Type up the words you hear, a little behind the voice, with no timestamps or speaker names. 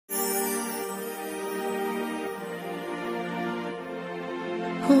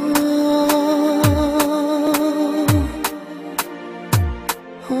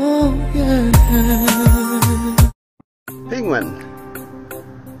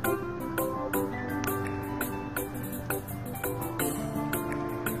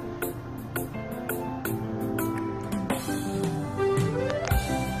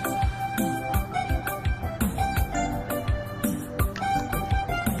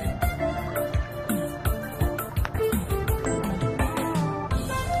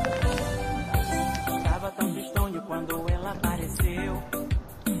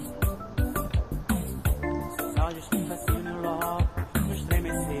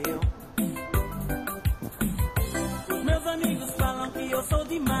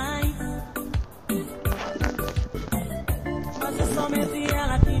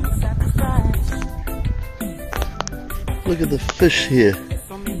Look at the fish here.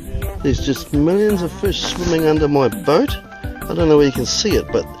 There's just millions of fish swimming under my boat. I don't know where you can see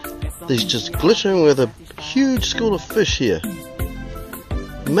it, but there's just glittering with a huge school of fish here.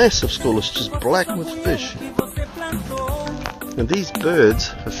 Massive school, it's just black with fish. And these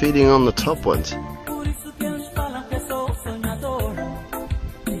birds are feeding on the top ones.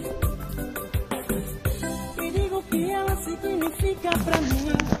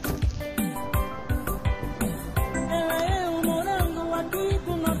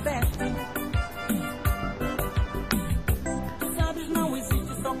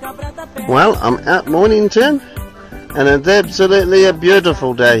 Well, I'm at Mornington, and it's absolutely a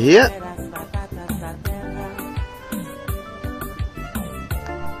beautiful day here.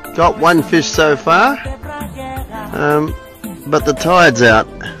 Got one fish so far, but the tide's out,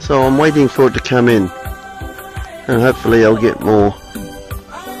 so I'm waiting for it to come in, and hopefully I'll get more.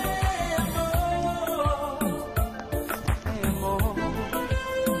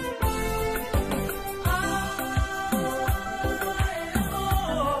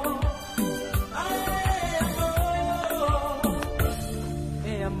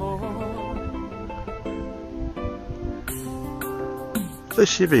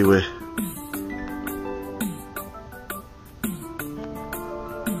 Fish everywhere.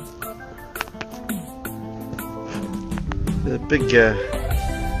 There's a big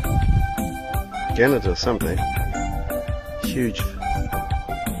gannet or something. Huge.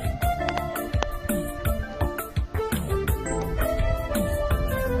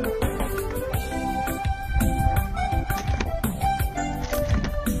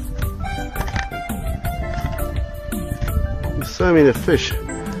 So many fish.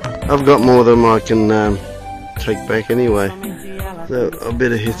 I've got more than I can take back anyway. So I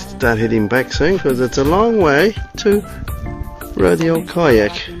better start heading back soon, because it's a long way to row the old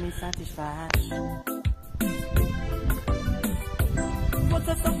kayak.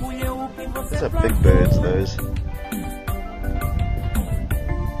 Those are big birds, those.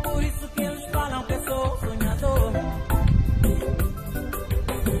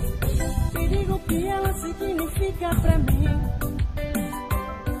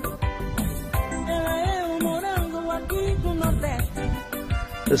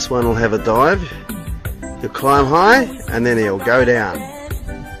 This one will have a dive. He'll climb high and then he'll go down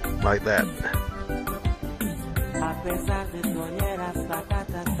like that.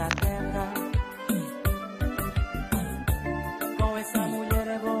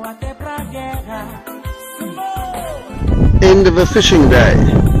 End of a fishing day.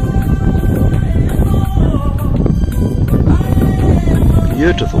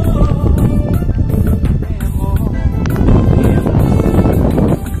 Beautiful.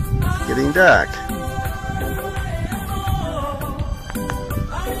 Getting dark.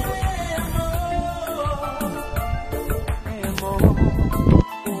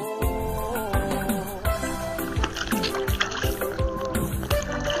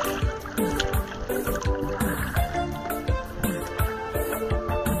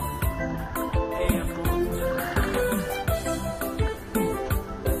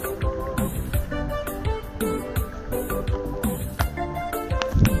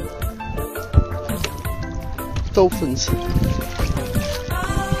 Dolphins. See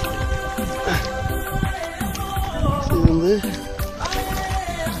them there?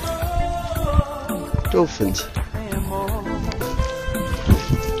 Dolphins.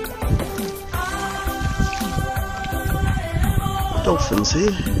 Dolphins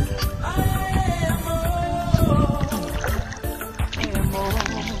here.